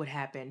would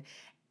happen.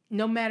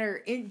 No matter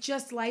in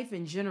just life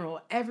in general,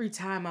 every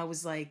time I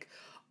was like,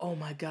 oh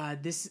my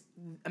God,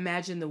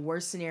 imagine the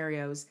worst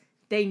scenarios.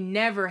 They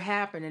never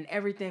happen, and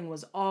everything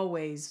was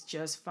always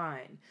just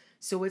fine.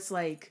 So it's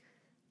like,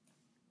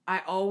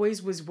 I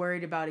always was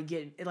worried about it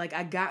getting, like,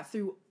 I got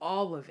through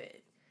all of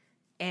it.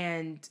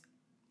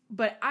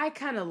 But I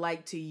kind of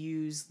like to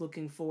use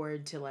looking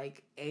forward to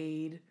like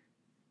aid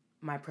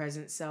my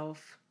present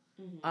self.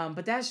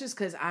 But that's just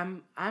because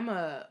I'm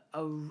a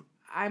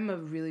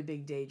really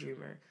big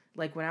daydreamer.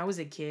 Like when I was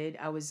a kid,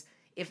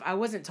 if I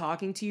wasn't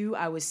talking to you,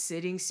 I was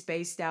sitting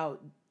spaced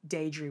out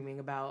daydreaming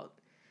about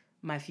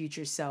my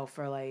future self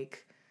or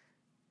like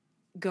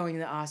going to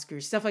the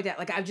Oscars, stuff like that.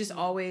 Like I've just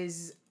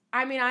always,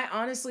 I mean, I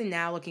honestly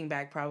now looking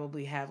back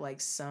probably have like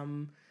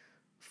some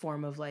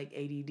form of like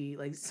ADD,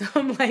 like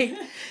some like,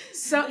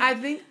 so I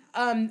think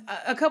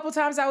a couple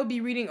times I would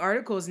be reading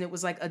articles and it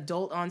was like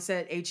adult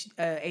onset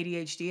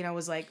ADHD and I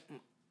was like,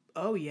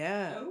 oh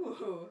yeah.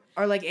 Oh.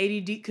 Or like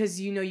ADD, because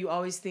you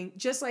always think,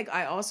 just like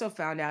I also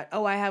found out,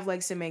 I have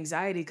like some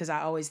anxiety because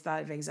I always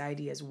thought of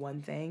anxiety as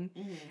one thing.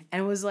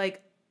 And it was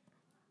like,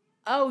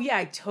 oh yeah,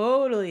 I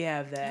totally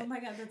have that. Oh my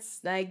God, that's...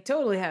 Like,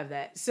 totally have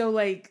that. So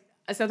like,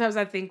 sometimes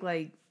I think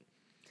like,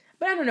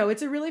 but I don't know,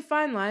 it's a really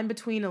fine line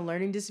between a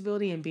learning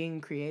disability and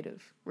being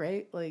creative,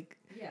 right? Like,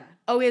 yeah.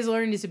 Oh, he has a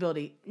learning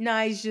disability.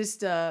 Nah, he's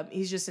just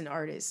an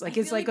artist. Like,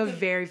 it's like a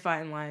very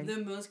fine line. The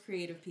most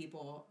creative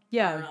people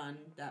are on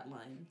that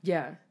line.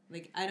 Yeah.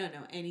 Like, I don't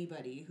know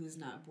anybody who's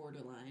not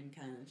borderline,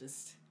 kind of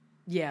just...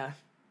 Yeah.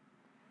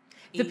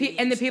 The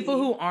people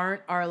who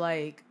aren't are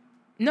like,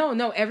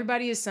 no,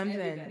 everybody is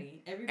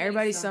something.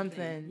 Everybody's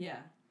something. Yeah.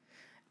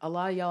 A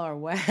lot of y'all are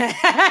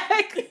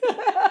whack.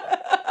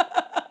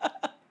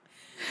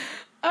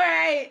 All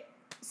right.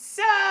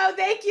 So,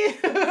 thank you.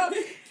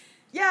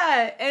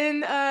 Yeah,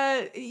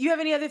 and you have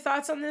any other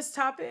thoughts on this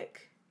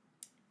topic?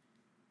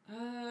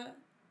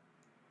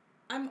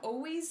 I'm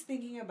always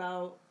thinking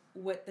about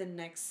what the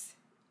next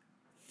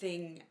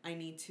thing I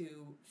need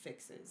to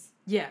fix is.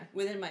 Yeah.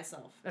 Within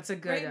myself. That's a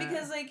good... Right?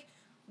 Because, like,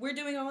 we're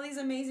doing all these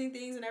amazing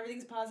things and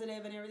everything's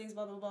positive and everything's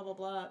blah, blah, blah, blah,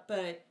 blah,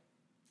 but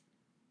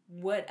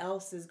what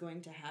else is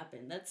going to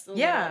happen? That's a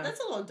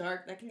little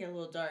dark. That can get a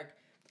little dark.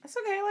 That's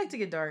okay. I like to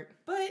get dark.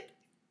 But,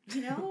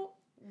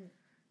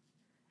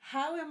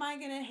 how am I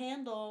going to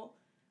handle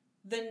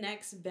the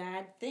next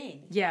bad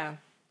thing? Yeah.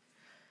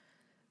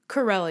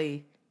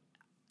 Karely,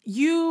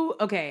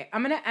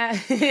 I'm going to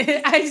ask...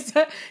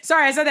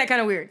 Sorry, I said that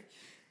kind of weird.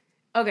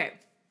 Okay.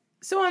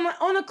 So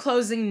on a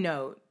closing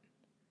note,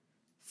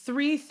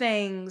 3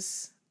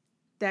 things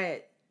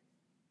that...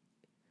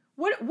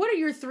 What are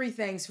your 3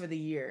 things for the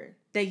year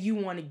that you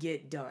want to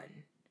get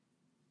done?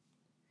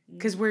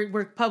 Because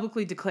we're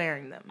publicly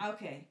declaring them.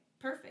 Okay,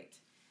 perfect.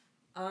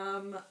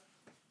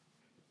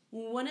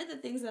 One of the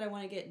things that I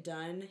want to get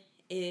done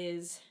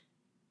is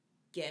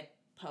get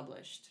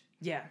published.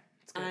 Yeah,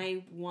 it's good.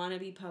 I want to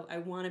be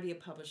a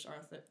published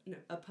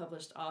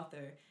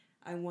author.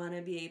 I want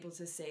to be able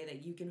to say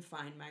that you can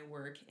find my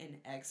work in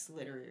X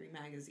literary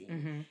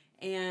magazine.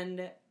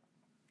 And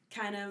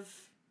kind of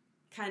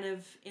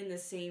in the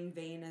same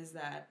vein as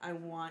that, I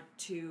want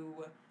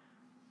to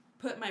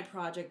put my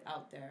project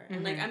out there.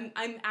 And like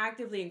I'm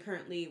actively and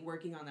currently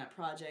working on that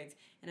project,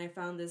 and I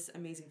found this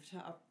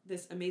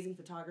amazing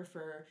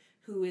photographer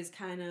who is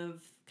kind of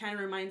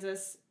reminds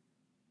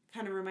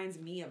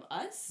me of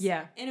us.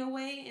 Yeah. In a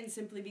way, and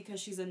simply because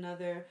she's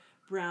another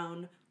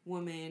brown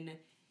woman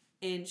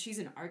and she's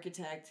an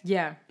architect.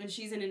 Yeah. And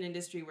she's in an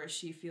industry where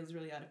she feels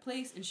really out of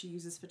place, and she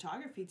uses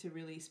photography to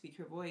really speak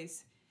her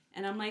voice.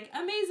 And I'm like,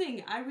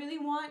 amazing. I really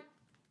want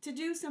to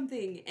do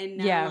something, and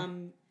now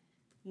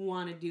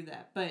want to do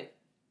that. But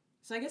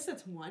so I guess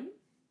that's one.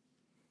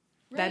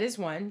 Right? That is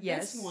one.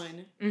 Yes. That's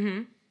one.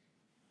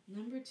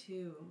 Number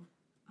 2.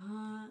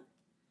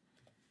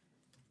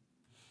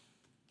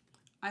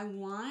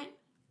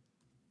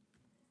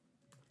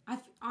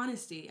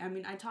 Honesty. I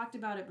mean, I talked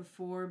about it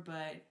before,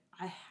 but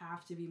I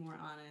have to be more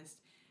honest.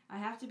 I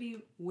have to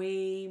be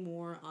way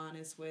more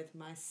honest with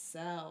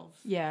myself.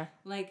 Yeah.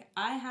 Like,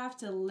 I have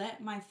to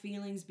let my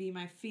feelings be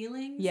my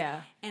feelings.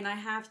 Yeah. And I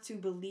have to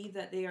believe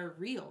that they are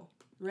real,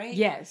 right?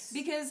 Yes.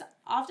 Because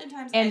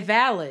oftentimes... And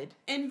valid.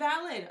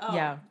 Oh,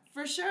 yeah.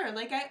 For sure.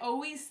 Like, I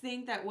always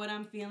think that what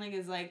I'm feeling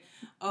is like,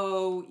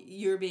 oh,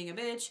 you're being a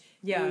bitch.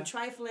 Yeah. You're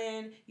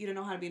trifling. You don't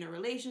know how to be in a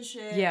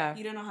relationship. Yeah.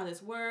 You don't know how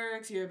this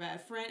works. You're a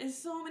bad friend.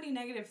 It's so many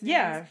negative things.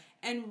 Yeah.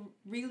 And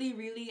really,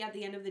 really, at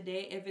the end of the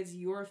day, if it's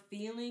your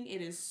feeling,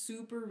 it is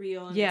super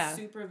real and it's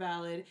super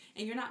valid.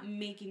 And you're not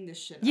making this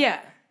shit up.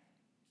 Yeah.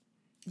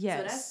 Yes.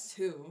 So that's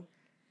 2.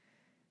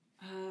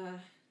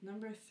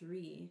 Number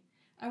 3.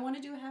 I want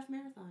to do a half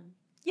marathon.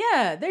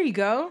 Yeah, there you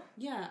go.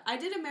 Yeah, I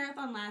did a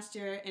marathon last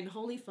year, and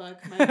holy fuck,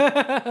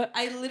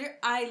 I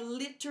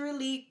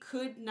literally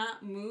could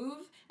not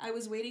move. I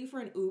was waiting for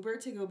an Uber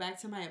to go back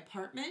to my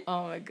apartment.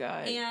 Oh my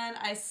God. And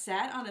I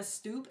sat on a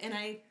stoop, and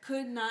I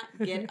could not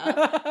get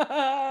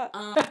up.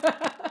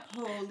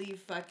 Holy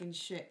fucking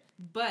shit.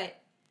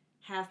 But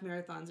half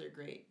marathons are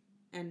great,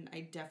 and I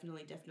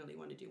definitely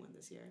want to do one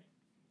this year.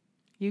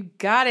 You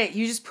got it.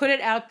 You just put it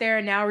out there,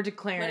 and now we're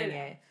declaring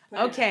it.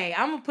 Okay,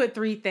 I'm going to put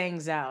 3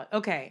 things out.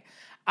 Okay.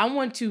 I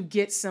want to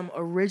get some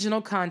original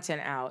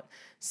content out.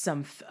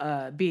 Some,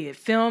 be it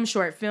film,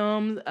 short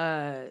film,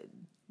 web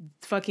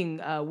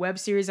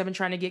series I've been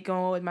trying to get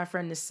going with my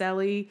friend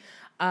Naselli.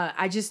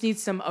 I just need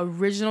some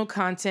original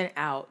content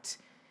out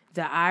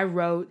that I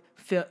wrote,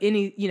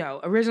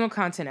 original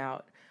content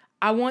out.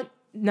 I want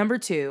number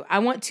 2, I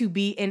want to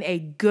be in a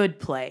good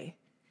play.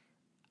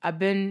 I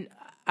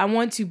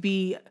want to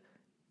be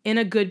in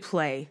a good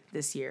play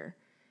this year.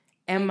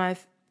 And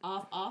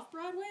off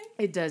Broadway?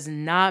 It does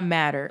not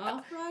matter.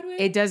 Off Broadway?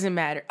 It doesn't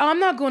matter. I'm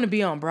not going to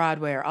be on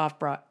Broadway or off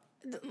Broadway.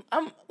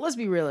 Let's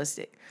be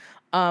realistic.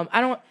 Let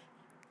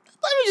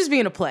me just be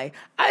in a play.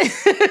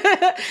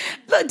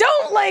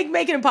 Don't like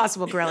make it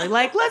impossible, Karely.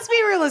 Like, let's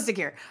be realistic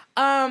here.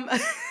 I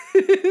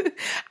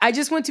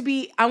want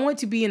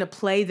to be in a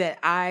play that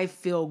I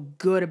feel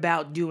good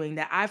about doing,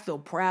 that I feel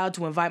proud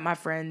to invite my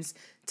friends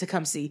to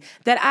come see.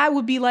 That I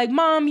would be like,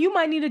 Mom, you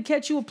might need to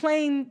catch you a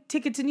plane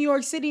ticket to New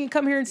York City and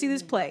come here and see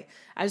this play.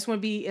 I just want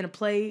to be in a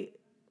play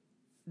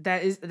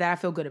that I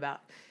feel good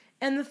about.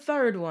 And the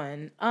third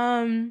one, what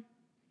am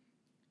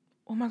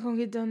I gonna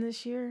get done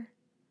this year?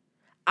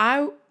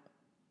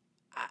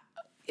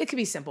 It could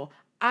be simple.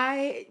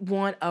 I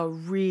want a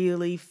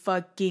really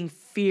fucking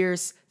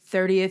fierce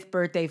 30th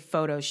birthday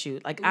photo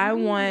shoot. Like, I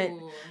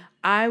want,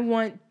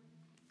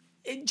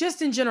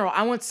 just in general,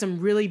 I want some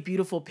really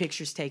beautiful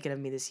pictures taken of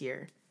me this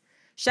year.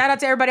 Shout out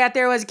to everybody out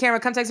there who has a camera.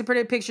 Come take some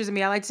pretty pictures of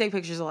me. I like to take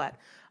pictures a lot.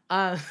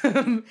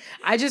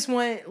 I just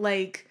want,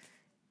 like,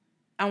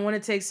 I want to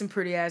take some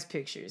pretty ass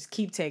pictures.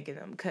 Keep taking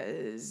them,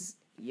 because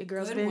your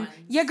girl's been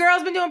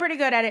doing pretty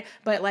good at it.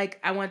 But, like,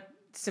 I want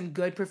some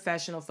good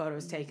professional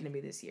photos taken of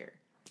me this year.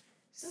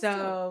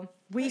 So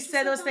we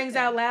said those things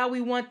out loud.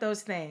 We want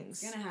those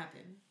things. It's gonna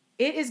happen.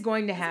 It is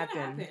going to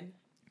happen.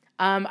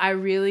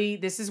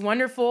 This is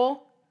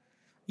wonderful.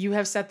 You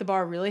have set the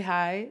bar really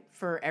high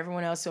for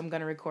everyone else who I'm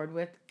going to record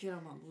with. Get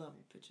on my level,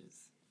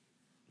 bitches.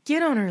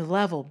 Get on her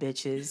level,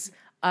 bitches.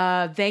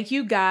 Thank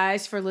you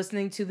guys for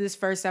listening to this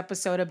first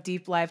episode of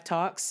Deep Life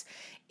Talks.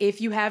 If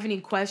you have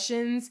any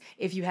questions,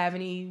 if you have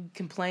any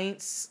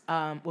complaints,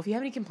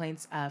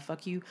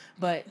 fuck you.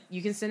 But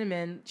you can send them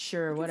in,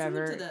 sure,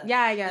 whatever.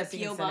 I guess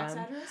you can send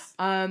them.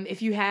 Address.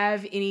 If you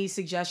have any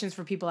suggestions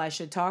for people I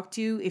should talk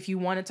to, if you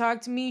want to talk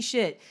to me,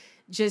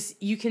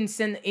 just you can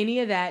send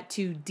any of that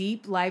to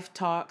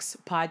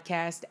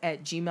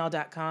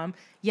deeplifetalkspodcast@gmail.com.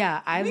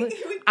 Yeah, I made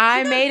it.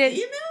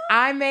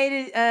 I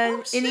made it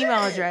an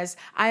email address.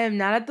 I am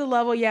not at the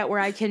level yet where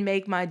I can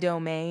make my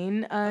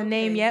domain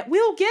name yet.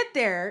 We'll get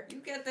there. You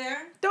get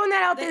there. Throwing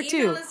that out there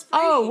too.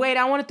 Oh wait,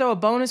 I want to throw a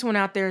bonus one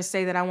out there and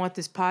say that I want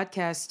this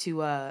podcast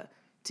to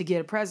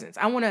get a presence.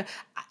 I want to,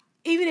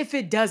 even if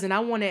it doesn't, I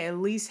want to at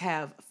least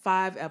have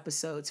 5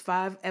 episodes.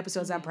 5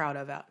 episodes I'm proud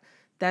of out.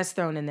 That's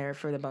thrown in there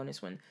for the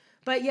bonus one.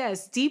 But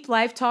yes,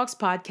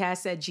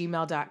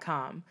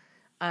 deeplifetalkspodcast@gmail.com.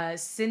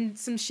 Send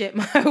some shit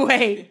my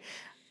way.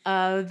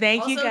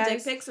 Thank you guys.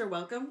 Dick pics are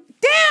welcome.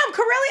 Damn,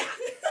 Karely.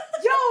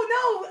 Yo,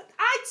 no.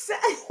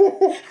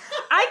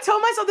 I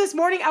told myself this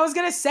morning I was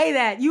going to say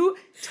that. You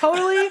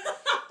totally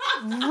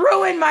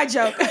ruined my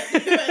joke. Do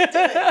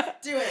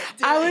it.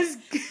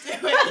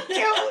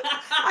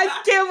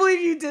 I can't believe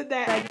you did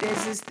that. Like,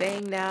 there's this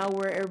thing now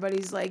where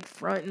everybody's like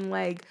fronting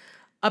like,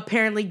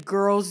 apparently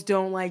girls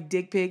don't like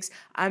dick pics.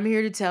 I'm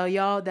here to tell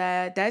y'all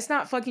that that's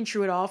not fucking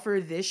true at all for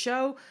this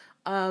show.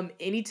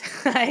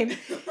 Anytime.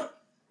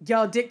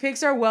 Y'all, dick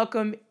pics are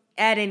welcome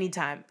at any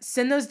time.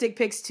 Send those dick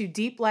pics to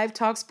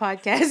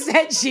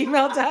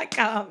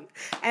deeplifetalkspodcast@gmail.com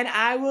and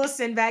I will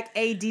send back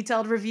a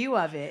detailed review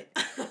of it.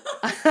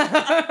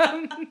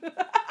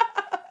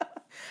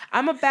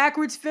 I'm a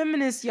backwards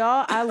feminist,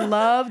 y'all. I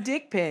love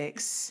dick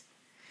pics.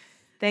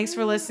 Thanks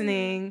for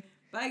listening.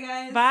 Bye,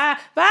 guys.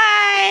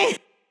 Bye.